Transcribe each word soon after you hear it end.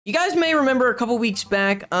You guys may remember a couple weeks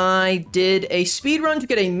back, I did a speed run to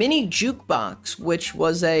get a mini jukebox, which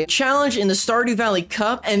was a challenge in the Stardew Valley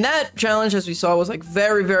Cup. And that challenge, as we saw, was like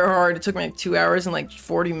very, very hard. It took me like 2 hours and like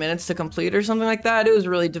 40 minutes to complete or something like that. It was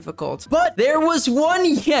really difficult. But there was one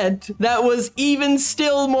yet that was even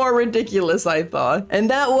still more ridiculous, I thought. And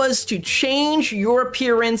that was to change your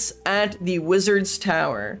appearance at the Wizard's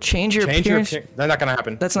Tower. Change your appearance? That's not gonna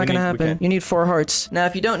happen. That's not gonna happen. You need 4 hearts. Now,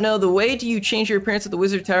 if you don't know, the way you change your appearance at the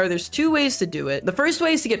Wizard Tower, there's 2 ways to do it. The first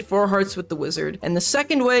way is to get 4 hearts with the wizard, and the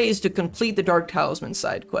second way is to complete the Dark Talisman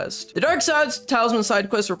side quest. The Dark Talisman side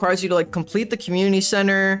quest requires you to like complete the community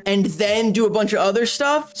center and then do a bunch of other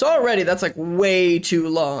stuff. So already that's like way too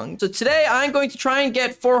long. So today I'm going to try and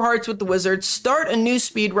get 4 hearts with the wizard, start a new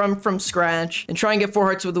speed run from scratch, and try and get 4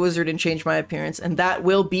 hearts with the wizard and change my appearance, and that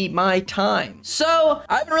will be my time. So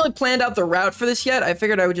I haven't really planned out the route for this yet. I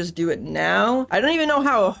figured I would just do it now. I don't even know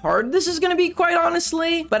how hard this is gonna be, quite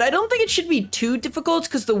honestly, but I don't think it should be too difficult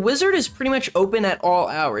because the wizard is pretty much open at all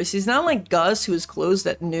hours. He's not like Gus, who is closed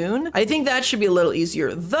at noon. I think that should be a little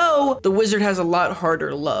easier, though the wizard has a lot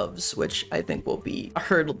harder loves, which I think will be a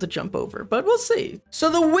hurdle to jump over, but we'll see.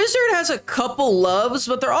 So the wizard has a couple loves,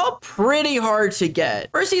 but they're all pretty hard to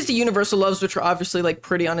get. First, he's the universal loves, which are obviously like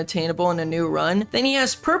pretty unattainable in a new run. Then he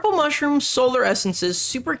has purple mushrooms, solar essences,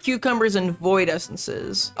 super cucumbers, and void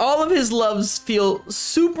essences. All of his loves feel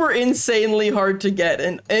super insanely hard to get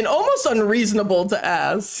and almost unreasonable to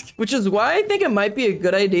ask, which is why I think it might be a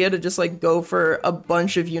good idea to just like go for a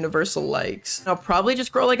bunch of universal likes. I'll probably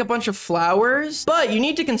just grow like a bunch of flowers, but you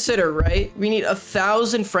need to consider, right? We need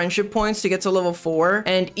 1,000 friendship points to get to level 4,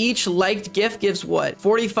 and each liked gift gives what?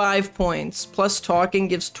 45 points, plus talking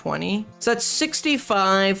gives 20. So that's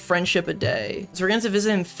 65 friendship a day. So we're going to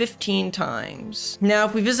visit him 15 times. Now,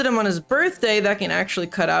 if we visit him on his birthday, that can actually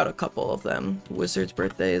cut out a couple of them. The wizard's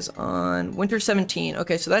birthday is on winter 17.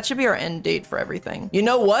 Okay, so that should be our end date for everything. You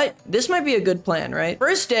know what? This might be a good plan, right?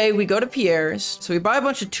 First day, we go to Pierre's. So we buy a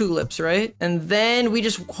bunch of tulips, right? And then we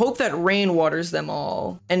just hope that rain waters them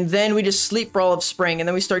all. And then we just sleep for all of spring. And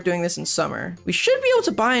then we start doing this in summer. We should be able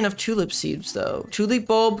to buy enough tulip seeds, though. Tulip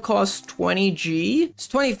bulb costs 20G. It's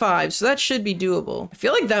 25, so that should be doable. I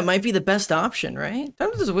feel like that might be the best option, right?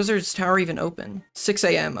 When does the Wizard's Tower even open? 6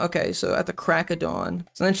 a.m. Okay, so at the crack of dawn.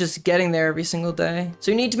 So then it's just getting there every single day.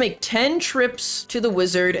 So you need to make 10 trips to the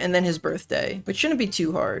wizard and then his birthday, which shouldn't be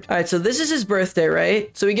too hard. All right, so this is his birthday,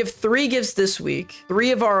 right? So we give 3 gifts this week,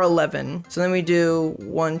 3 of our 11. So then we do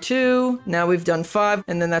 1, 2. Now we've done 5,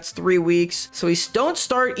 and then that's 3 weeks. So we don't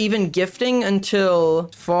start even gifting until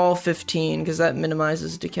fall 15, because that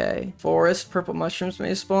minimizes decay. Forest, purple mushrooms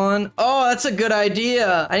may spawn. Oh, that's a good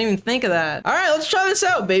idea. I didn't even think of that. All right, let's try this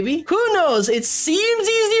out, baby. Who knows? It seems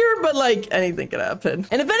easier, but like anything could happen.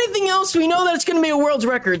 And if anything else, we know that it's gonna be a world's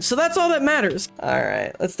record, so that's all that matters. All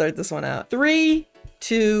right, let's start this one out. 3,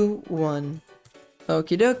 2, 1.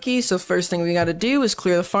 Okie dokie. So first thing we gotta do is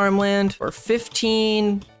clear the farmland for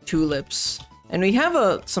 15 tulips. And we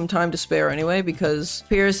have some time to spare anyway, because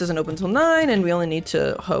Pierce doesn't open till 9, and we only need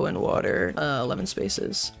to hoe and water 11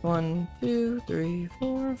 spaces. 1, 2, 3,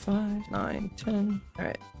 4, 5, 9, 10. All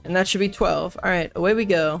right, and that should be 12. All right, away we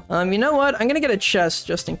go. You know what? I'm gonna get a chest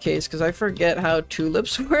just in case, because I forget how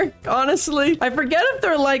tulips work, honestly. I forget if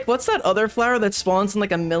they're like, what's that other flower that spawns in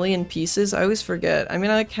like 1,000,000 pieces? I always forget. I mean,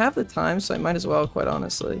 I like have the time, so I might as well, quite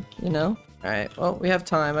honestly, you know? All right, well, we have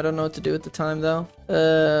time. I don't know what to do at the time, though.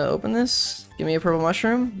 Open this. Give me a purple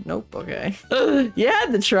mushroom. Nope, okay. You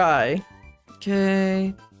had to try.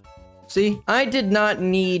 Okay. See, I did not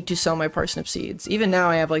need to sell my parsnip seeds. Even now,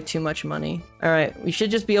 I have like too much money. All right, we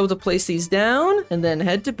should just be able to place these down and then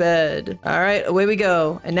head to bed. All right, away we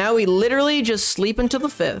go. And now we literally just sleep until the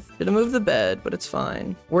 5th. Should have moved the bed, but it's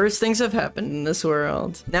fine. Worse things have happened in this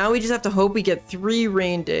world. Now we just have to hope we get 3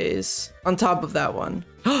 rain days on top of that one.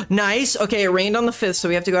 Nice. Okay, it rained on the 5th, so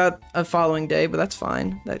we have to go out a following day, but that's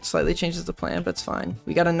fine. That slightly changes the plan, but it's fine.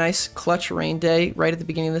 We got a nice clutch rain day right at the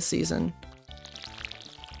beginning of the season.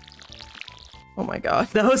 Oh my god,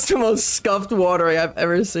 that was the most scuffed watering I've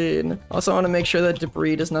ever seen. Also, I want to make sure that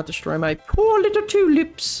debris does not destroy my poor little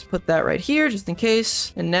tulips. Put that right here, just in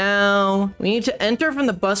case. And now, we need to enter from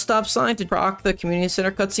the bus stop sign to proc the community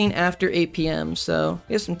center cutscene after 8 p.m. So,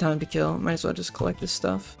 we have some time to kill. Might as well just collect this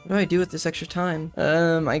stuff. What do I do with this extra time?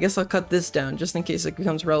 I guess I'll cut this down, just in case it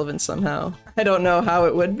becomes relevant somehow. I don't know how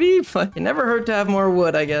it would be, but it never hurt to have more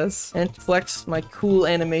wood, I guess. And flex my cool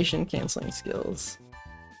animation canceling skills.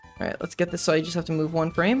 All right, let's get this. So you just have to move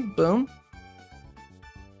 1 frame. Boom.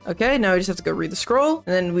 Okay, now we just have to go read the scroll.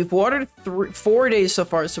 And then we've watered 4 days so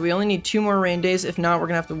far, so we only need 2 more rain days. If not, we're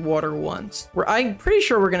gonna have to water once. I'm pretty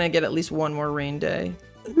sure we're gonna get at least 1 more rain day.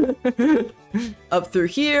 Up through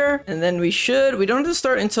here, and then we don't have to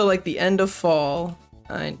start until like the end of fall.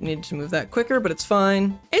 I need to move that quicker, but it's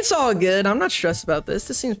fine. It's all good. I'm not stressed about this.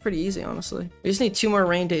 This seems pretty easy, honestly. We just need 2 more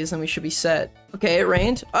rain days and we should be set. Okay, it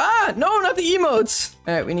rained. Ah, no, not the emotes.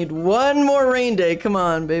 All right, we need 1 more rain day. Come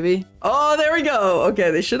on, baby. Oh, there we go. Okay,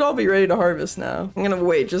 they should all be ready to harvest now. I'm gonna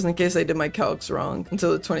wait just in case I did my calcs wrong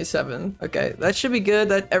until the 27th. Okay, that should be good.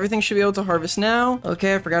 That everything should be able to harvest now.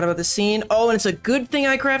 Okay, I forgot about the scene. Oh, and it's a good thing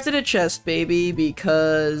I crafted a chest, baby,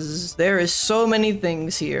 because there is so many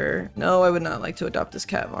things here. No, I would not like to adopt this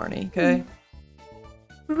cat, Marnie. Okay.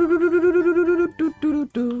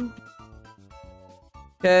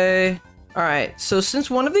 Okay. All right, so since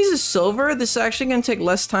one of these is silver, this is actually gonna take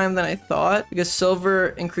less time than I thought because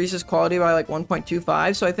silver increases quality by like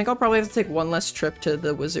 1.25. So I think I'll probably have to take 1 less trip to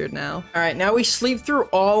the wizard now. All right, now we sleep through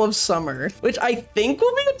all of summer, which I think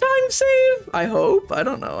will be a time save. I hope, I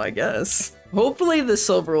don't know, I guess. Hopefully the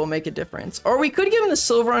silver will make a difference. Or we could give him the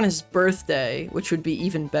silver on his birthday, which would be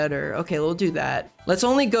even better. Okay, we'll do that. Let's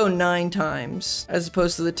only go 9 times as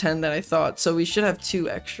opposed to the 10 that I thought. So we should have 2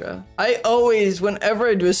 extra. I always, whenever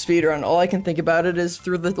I do a speedrun, all I can think about it is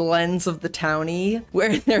through the lens of the townie,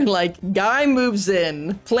 where they're like, guy moves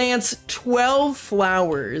in, plants 12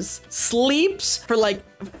 flowers, sleeps for like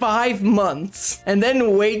 5 months, and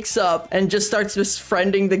then wakes up and just starts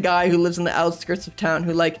befriending the guy who lives in the outskirts of town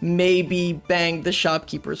who like maybe banged the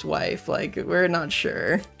shopkeeper's wife. Like, we're not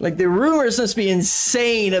sure. Like, the rumors must be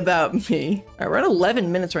insane about me. All right, we're at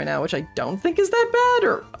 11 minutes right now, which I don't think is that bad,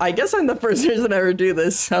 or I guess I'm the first person to ever do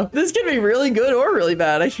this, so this could be really good or really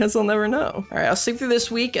bad. I guess I'll never know. All right, I'll sleep through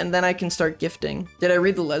this week and then I can start gifting. Did I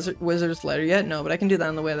read the wizard's letter yet? No, but I can do that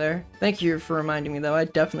on the way there. Thank you for reminding me, though. I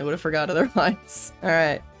definitely would have forgot otherwise. All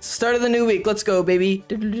right. Start of the new week. Let's go, baby.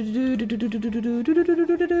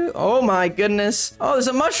 Oh my goodness. Oh, there's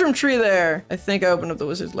a mushroom tree there. I think I opened up the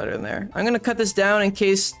wizard's letter in there. I'm gonna cut this down in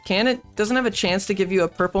case, it doesn't have a chance to give you a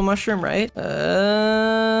purple mushroom, right?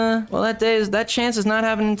 Well, that chance is not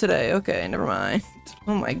happening today. Okay, never mind.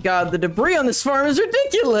 Oh my god, the debris on this farm is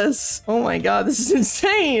ridiculous. Oh my god, this is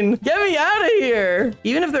insane. Get me out of here.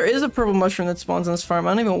 Even if there is a purple mushroom that spawns on this farm,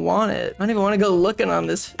 I don't even want it. I don't even want to go looking on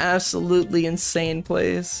this absolutely insane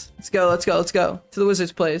place. Let's go, let's go, let's go to the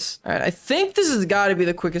wizard's place. All right, I think this has got to be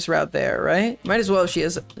the quickest route there, right? Might as well see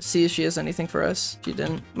if she has anything for us. She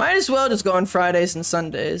didn't. Might as well just go on Fridays and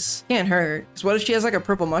Sundays. Can't hurt. Because what if she has like a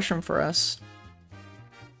purple mushroom for us?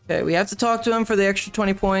 Okay, we have to talk to him for the extra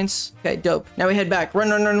 20 points. Okay, dope. Now we head back. Run,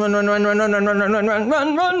 run, run, run, run, run, run, run, run, run, run, run, run,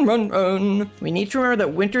 run, run, run, run. We need to remember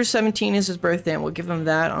that winter 17 is his birthday, and we'll give him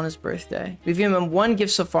that on his birthday. We've given him 1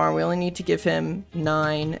 gift so far, and we only need to give him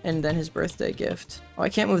 9, and then his birthday gift. Oh, I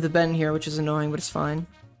can't move the bed in here, which is annoying, but it's fine.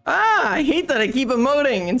 Ah, I hate that I keep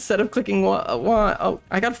emoting instead of clicking one. Oh,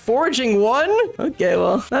 I got foraging 1? Okay,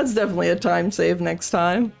 well, that's definitely a time save next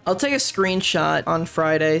time. I'll take a screenshot on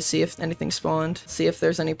Friday, see if anything spawned, see if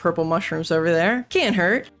there's any purple mushrooms over there. Can't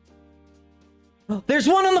hurt. Oh, there's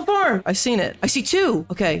 1 on the farm. I seen it. I see 2.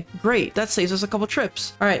 Okay, great. That saves us a couple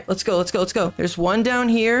trips. All right, let's go, let's go, let's go. There's 1 down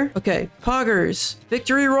here. Okay, poggers.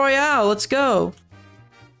 Victory Royale, let's go.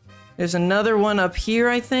 There's another one up here,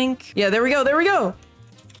 I think. Yeah, there we go, there we go.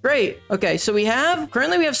 Great. Okay, so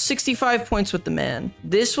currently we have 65 points with the man.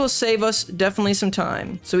 This will save us definitely some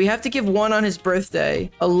time. So we have to give 1 on his birthday.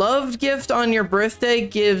 A loved gift on your birthday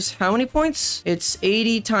gives how many points? It's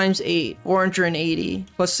 80 times 8, 480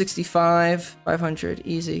 plus 65, 500.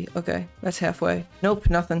 Easy. Okay, that's halfway. Nope,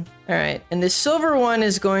 nothing. All right, and this silver one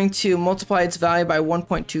is going to multiply its value by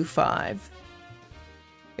 1.25.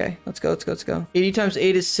 Okay, let's go, let's go, let's go. 80 times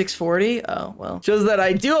 8 is 640. Oh, well. Shows that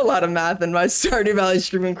I do a lot of math in my Stardew Valley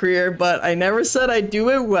streaming career, but I never said I do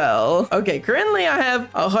it well. Okay, currently I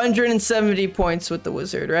have 170 points with the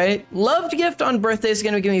wizard, right? Loved gift on birthday is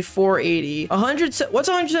gonna give me 480. What's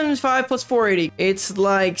 175 plus 480? It's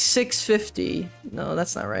like 650. No,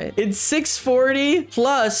 that's not right. It's 640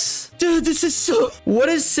 plus... Dude, this is so... What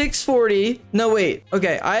is 640? No, wait.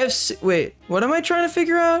 Okay, wait. What am I trying to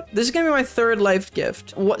figure out? This is gonna be my 3rd life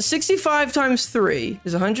gift. What? 65 times 3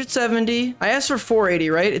 is 170. I asked for 480,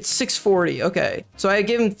 right? It's 640. Okay. So I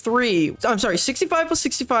gave him 3. I'm sorry. 65 plus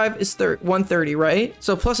 65 is 130, right?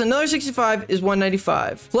 So plus another 65 is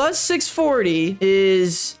 195. Plus 640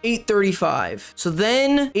 is 835. So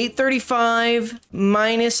then 835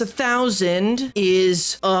 minus 1,000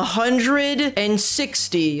 is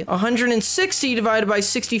 160. 160 divided by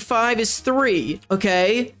 65 is 3.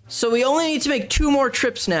 Okay. So we only need to make 2 more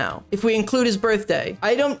trips now, if we include his birthday.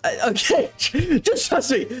 Okay, just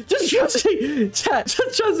trust me. Just trust me. Chat,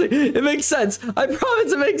 just trust me. It makes sense. I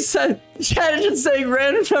promise it makes sense. Chat is just saying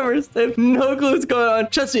random numbers. They have no clue what's going on.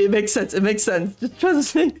 Trust me, it makes sense. It makes sense. Just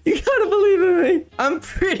trust me. You gotta believe in me. I'm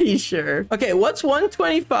pretty sure. Okay, what's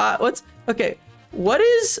 125? Okay. What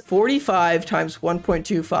is 45 times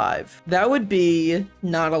 1.25? That would be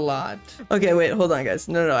not a lot. Okay, wait, hold on, guys.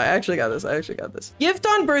 No, I actually got this. Gift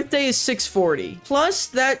on birthday is 640. Plus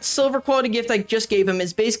that silver quality gift I just gave him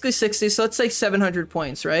is basically 60. So let's say 700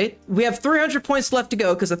 points, right? We have 300 points left to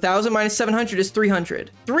go because 1,000 minus 700 is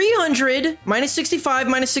 300. 300 minus 65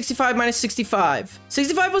 minus 65 minus 65.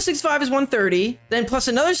 65 plus 65 is 130. Then plus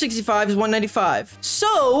another 65 is 195.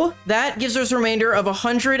 So that gives us a remainder of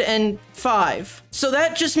 105. So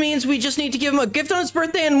that just means we just need to give him a gift on his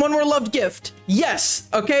birthday and 1 more loved gift. Yes.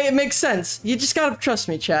 Okay, it makes sense. You just gotta trust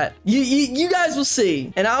me, chat. You guys will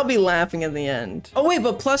see. And I'll be laughing in the end. Oh, wait,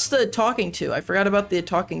 but plus the talking to. I forgot about the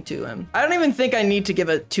talking to him. I don't even think I need to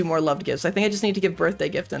give 2 more loved gifts. I think I just need to give birthday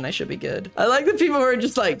gift and I should be good. I like the people who are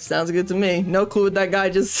just like, sounds good to me. No clue what that guy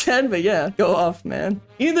just said, but yeah, go off, man.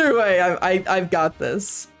 Either way, I've got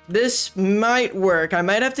this. This might work. I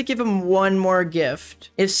might have to give him 1 more gift.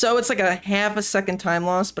 If so, it's like a half a second time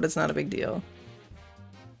loss, but it's not a big deal.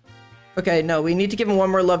 Okay, no, we need to give him 1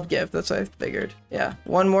 more loved gift. That's what I figured. Yeah,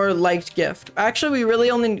 1 more liked gift. Actually,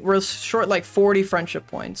 we're short like 40 friendship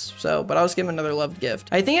points. So, but I'll just give him another loved gift.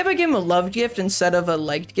 I think if I give him a loved gift instead of a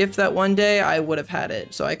liked gift that one day, I would have had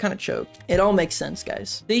it. So I kind of choked. It all makes sense,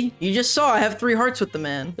 guys. See, you just saw I have 3 hearts with the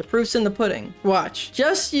man. The proof's in the pudding. Watch.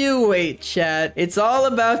 Just you wait, chat. It's all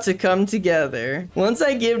about to come together. Once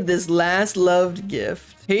I give this last loved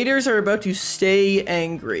gift, haters are about to stay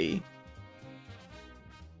angry.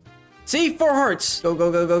 See, 4 hearts. Go,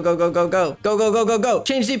 go, go, go, go, go, go, go. Go, go, go, go, go.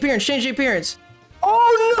 Change the appearance, change the appearance.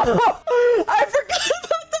 Oh no! I forgot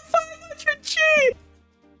about the 500G!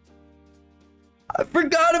 I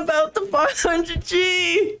forgot about the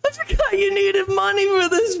 500G! I forgot you needed money for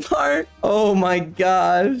this part. Oh my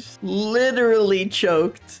gosh. Literally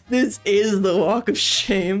choked. This is the walk of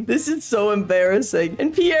shame. This is so embarrassing.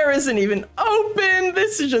 And Pierre isn't even open.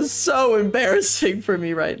 This is just so embarrassing for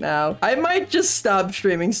me right now. I might just stop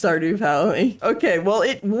streaming Stardew Valley. Okay, well,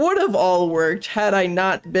 it would have all worked had I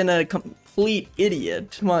not been a complete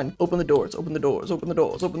idiot. Come on, open the doors, open the doors, open the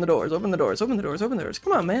doors, open the doors, open the doors, open the doors, open the doors.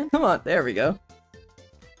 Come on, man. Come on. There we go.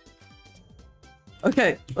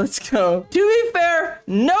 Okay, let's go. To be fair,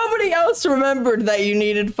 nobody else remembered that you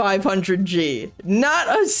needed 500G. Not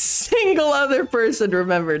a single other person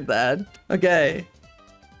remembered that. Okay.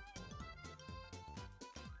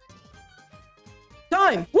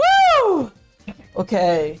 Time. Woo!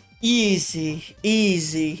 Okay. Easy,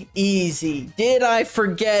 easy, easy. Did I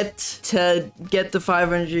forget to get the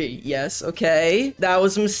 500G? Yes, okay. That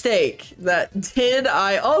was a mistake. Did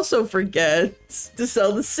I also forget to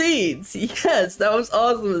sell the seeds? Yes, that was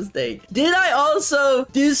also a mistake. Did I also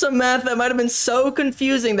do some math that might have been so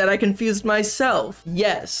confusing that I confused myself?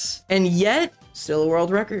 Yes. And yet, still a world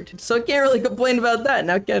record. So I can't really complain about that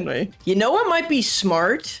now, can we? You know what might be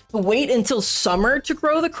smart? Wait until summer to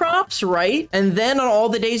grow the crops, right? And then on all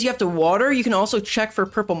the days you have to water, you can also check for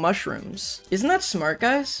purple mushrooms. Isn't that smart,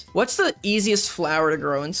 guys? What's the easiest flower to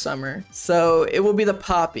grow in summer? So it will be the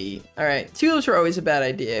poppy. All right, tulips were always a bad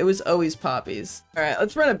idea. It was always poppies. All right,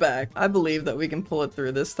 let's run it back. I believe that we can pull it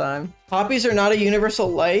through this time. Poppies are not a universal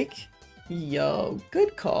like. Yo,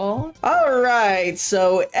 good call. All right,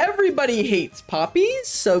 so everybody hates poppies,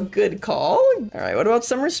 so good call. All right, what about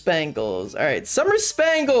summer spangles? All right, summer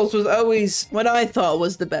spangles was always what I thought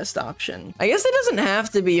was the best option. I guess it doesn't have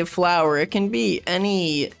to be a flower. It can be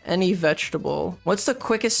any vegetable. What's the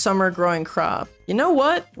quickest summer growing crop? You know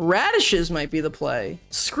what? Radishes might be the play.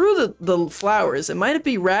 Screw the flowers. It might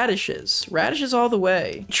be radishes. Radishes all the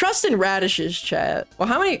way. Trust in radishes, chat. Well,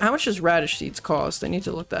 how much does radish seeds cost? I need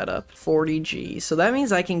to look that up. 40G. So that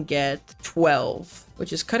means I can get 12,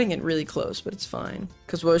 which is cutting it really close, but it's fine.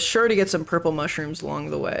 Because we're sure to get some purple mushrooms along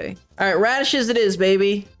the way. All right, radishes it is,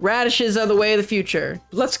 baby. Radishes are the way of the future.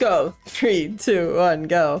 Let's go. 3, 2, 1,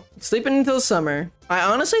 go. Sleeping until summer. I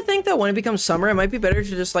honestly think that when it becomes summer, it might be better to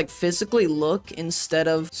just like physically look instead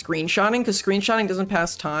of screenshotting, because screenshotting doesn't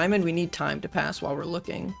pass time and we need time to pass while we're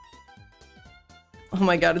looking. Oh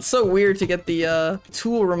my god, it's so weird to get the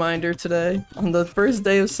tool reminder today on the first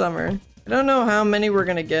day of summer. I don't know how many we're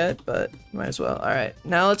gonna get, but might as well. All right,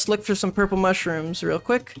 now let's look for some purple mushrooms real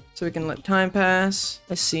quick so we can let time pass.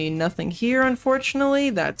 I see nothing here,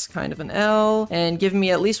 unfortunately. That's kind of an L. And give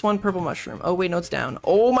me at least one purple mushroom. Oh, wait, no, it's down.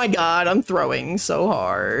 Oh my God, I'm throwing so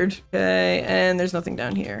hard. Okay, and there's nothing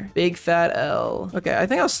down here. Big fat L. Okay, I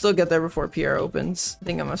think I'll still get there before PR opens. I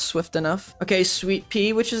think I'm swift enough. Okay, sweet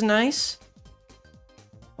P, which is nice.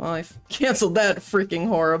 Well, I canceled that freaking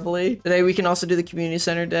horribly. Today we can also do the community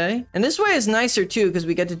center day. And this way is nicer too, because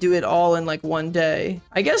we get to do it all in like one day.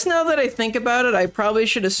 I guess now that I think about it, I probably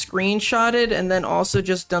should have screenshotted and then also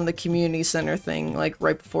just done the community center thing like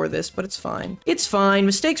right before this, but it's fine. It's fine.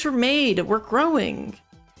 Mistakes were made. We're growing.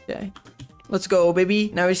 Okay. Let's go, baby.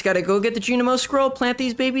 Now we just gotta go get the Junimo scroll, plant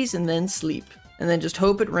these babies, and then sleep. And then just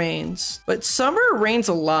hope it rains. But summer rains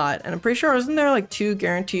a lot, and I'm pretty sure, isn't there like 2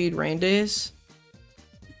 guaranteed rain days?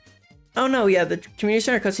 Oh no, yeah, the community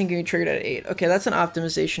center cutscene can be triggered at 8. Okay, that's an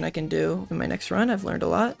optimization I can do in my next run. I've learned a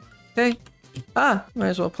lot. Okay. Ah, might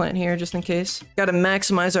as well plant here just in case. Gotta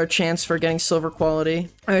maximize our chance for getting silver quality.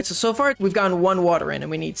 All right, so far we've gotten 1 water in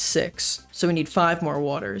and we need 6. So we need 5 more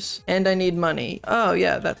waters. And I need money. Oh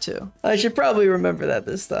yeah, that too. I should probably remember that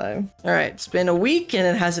this time. All right, it's been a week and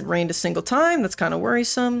it hasn't rained a single time. That's kind of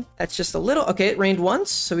worrisome. That's just a little, okay, it rained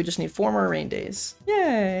once. So we just need 4 more rain days.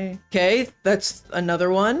 Yay. Okay, that's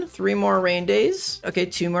another one. 3 more rain days. Okay,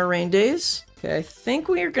 2 more rain days. Okay, I think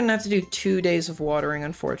we are gonna have to do 2 days of watering,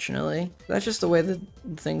 unfortunately. That's just the way that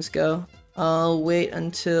things go. I'll wait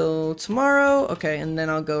until tomorrow. Okay, and then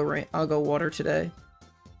I'll go water today.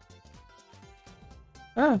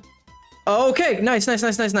 Oh. Okay, nice.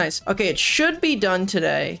 Okay, it should be done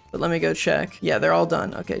today, but let me go check. Yeah, they're all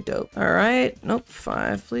done. Okay, dope. All right. Nope,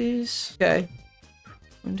 5, please. Okay.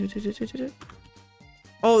 1, 2, 2, 2, 2, 2, 2.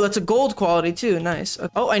 Oh, that's a gold quality too. Nice.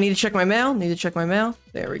 Oh, I need to check my mail.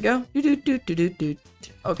 There we go.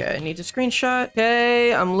 Okay, I need to screenshot.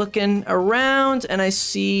 Okay, I'm looking around and I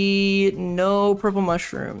see no purple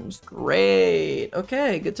mushrooms. Great.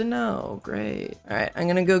 Okay, good to know. Great. All right, I'm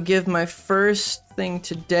gonna go give my first thing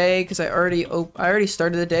today because I already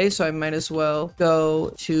started the day, so I might as well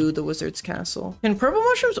go to the wizard's castle. Can purple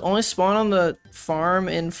mushrooms only spawn on the farm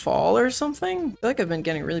in fall or something? I feel like I've been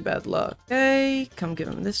getting really bad luck. Okay, come give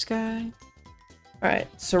him this guy. All right,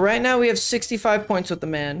 so right now we have 65 points with the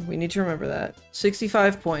man. We need to remember that.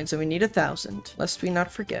 65 points, and we need 1,000, lest we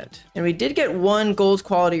not forget. And we did get 1 gold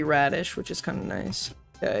quality radish, which is kind of nice.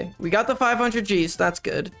 Okay, we got the 500 Gs, that's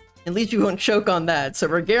good. At least we won't choke on that, so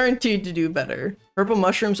we're guaranteed to do better. Purple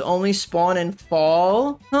mushrooms only spawn in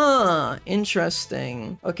fall? Huh,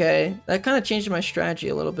 interesting. Okay, that kind of changed my strategy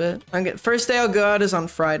a little bit. First day I'll go out is on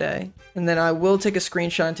Friday, and then I will take a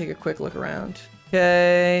screenshot and take a quick look around.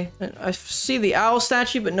 Okay, I see the owl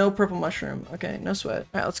statue, but no purple mushroom. Okay, no sweat.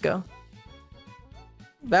 All right, let's go.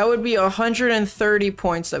 That would be 130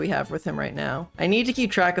 points that we have with him right now. I need to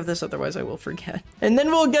keep track of this, otherwise I will forget. And then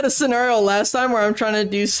we'll get a scenario last time where I'm trying to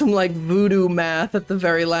do some like voodoo math at the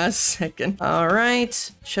very last second. All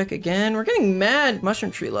right, check again. We're getting mad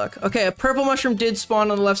mushroom tree luck. Okay, a purple mushroom did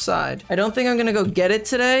spawn on the left side. I don't think I'm gonna go get it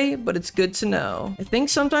today, but it's good to know. I think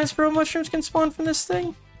sometimes purple mushrooms can spawn from this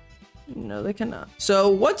thing. No, they cannot. So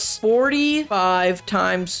what's 45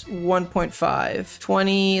 times 1.5?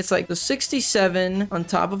 20, it's like the 67 on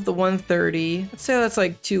top of the 130. Let's say that's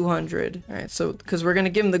like 200. All right, so because we're going to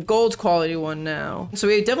give him the gold quality one now. So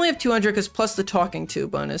we definitely have 200 because plus the talking to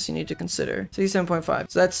bonus you need to consider.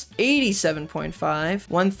 67.5. So that's 87.5.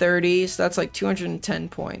 130, so that's like 210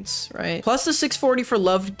 points, right? Plus the 640 for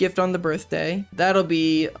loved gift on the birthday. That'll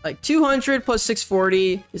be like 200 plus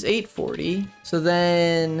 640 is 840. So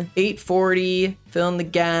then 840, fill in the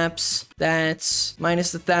gaps, that's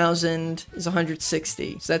minus 1,000 is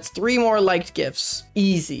 160. So that's 3 more liked gifts,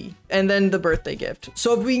 easy. And then the birthday gift.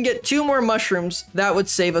 So if we can get 2 more mushrooms, that would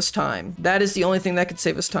save us time. That is the only thing that could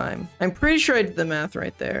save us time. I'm pretty sure I did the math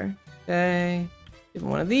right there. Okay, give him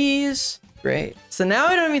one of these. Great. So now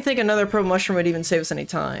I don't even think another purple mushroom would even save us any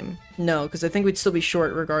time. No, because I think we'd still be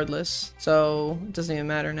short regardless. So it doesn't even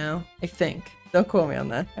matter now, I think. Don't quote me on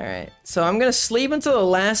that. All right, so I'm gonna sleep until the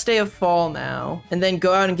last day of fall now, and then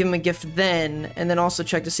go out and give him a gift then, and then also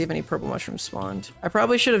check to see if any purple mushrooms spawned. I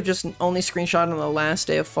probably should have just only screenshot on the last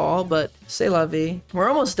day of fall, but c'est la vie. We're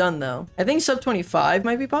almost done though. I think sub 25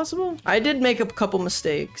 might be possible. I did make a couple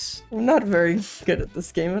mistakes. I'm not very good at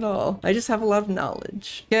this game at all. I just have a lot of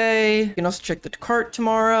knowledge. Okay, you can also check the cart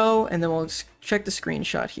tomorrow, and then we'll check the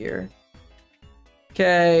screenshot here.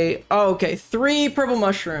 Okay. Oh, okay. 3 purple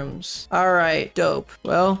mushrooms. All right. Dope.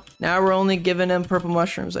 Well, now we're only giving him purple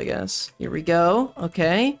mushrooms, I guess. Here we go.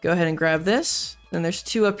 Okay. Go ahead and grab this. Then there's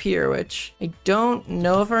 2 up here, which I don't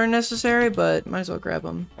know if are necessary, but might as well grab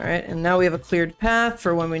them. All right. And now we have a cleared path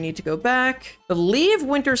for when we need to go back. I believe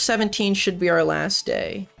winter 17 should be our last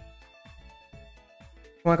day.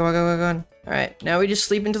 Come on, come on, come on, come on. All right. Now we just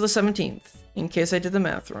sleep until the 17th. In case I did the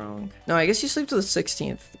math wrong. No, I guess you sleep to the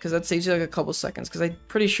 16th, because that saves you like a couple seconds, because I'm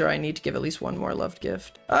pretty sure I need to give at least 1 more loved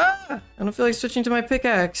gift. Ah! I don't feel like switching to my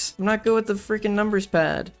pickaxe. I'm not good with the freaking numbers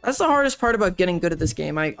pad. That's the hardest part about getting good at this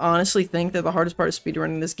game. I honestly think that the hardest part of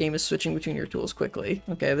speedrunning this game is switching between your tools quickly.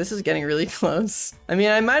 Okay, this is getting really close. I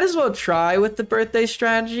mean, I might as well try with the birthday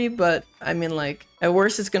strategy, but I mean, like, at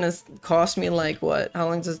worst, it's gonna cost me, like, what? How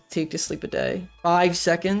long does it take to sleep a day? 5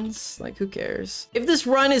 seconds? Like, who cares? If this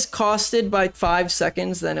run is costed by 5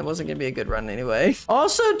 seconds, then it wasn't gonna be a good run anyway.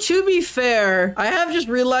 Also, to be fair, I have just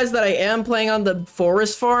realized that I am playing on the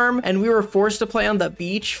forest farm, and we were forced to play on the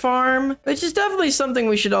beach farm, which is definitely something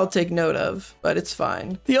we should all take note of, but it's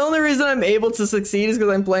fine. The only reason I'm able to succeed is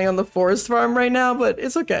because I'm playing on the forest farm right now, but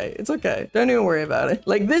it's okay. It's okay. Don't even worry about it.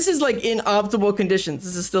 Like, this is, like, in optimal conditions.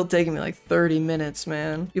 This is still taking me, like, 30 minutes,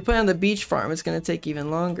 man. If you play on the beach farm, it's gonna take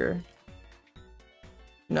even longer.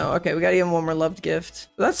 No, okay, we gotta give him 1 more loved gift.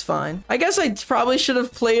 That's fine. I guess I probably should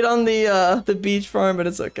have played on the beach farm, but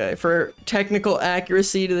it's okay. For technical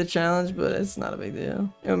accuracy to the challenge, but it's not a big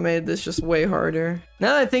deal. It made this just way harder.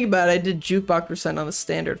 Now that I think about it, I did jukebox percent on the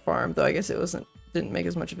standard farm, though I guess it didn't make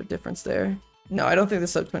as much of a difference there. No, I don't think the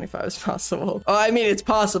sub 25 is possible. Oh, I mean, it's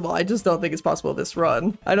possible. I just don't think it's possible this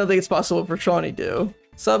run. I don't think it's possible for Shawnee do.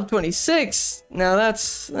 Sub 26, now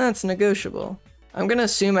that's negotiable. I'm gonna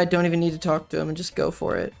assume I don't even need to talk to him and just go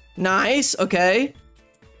for it. Nice, okay.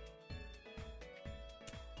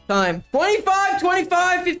 Time, 25,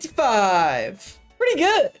 25, 55. Pretty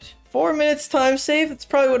good. 4 minutes time save. That's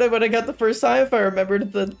probably what I would have got the first time if I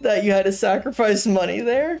remembered that you had to sacrifice money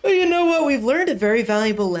there. But you know what? We've learned a very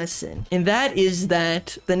valuable lesson. And that is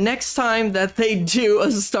that the next time that they do a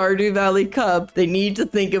Stardew Valley Cup, they need to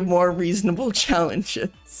think of more reasonable challenges.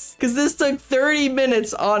 Because this took 30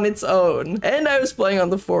 minutes on its own. And I was playing on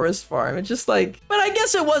the forest farm. It's just like, but I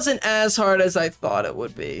guess it wasn't as hard as I thought it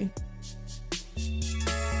would be.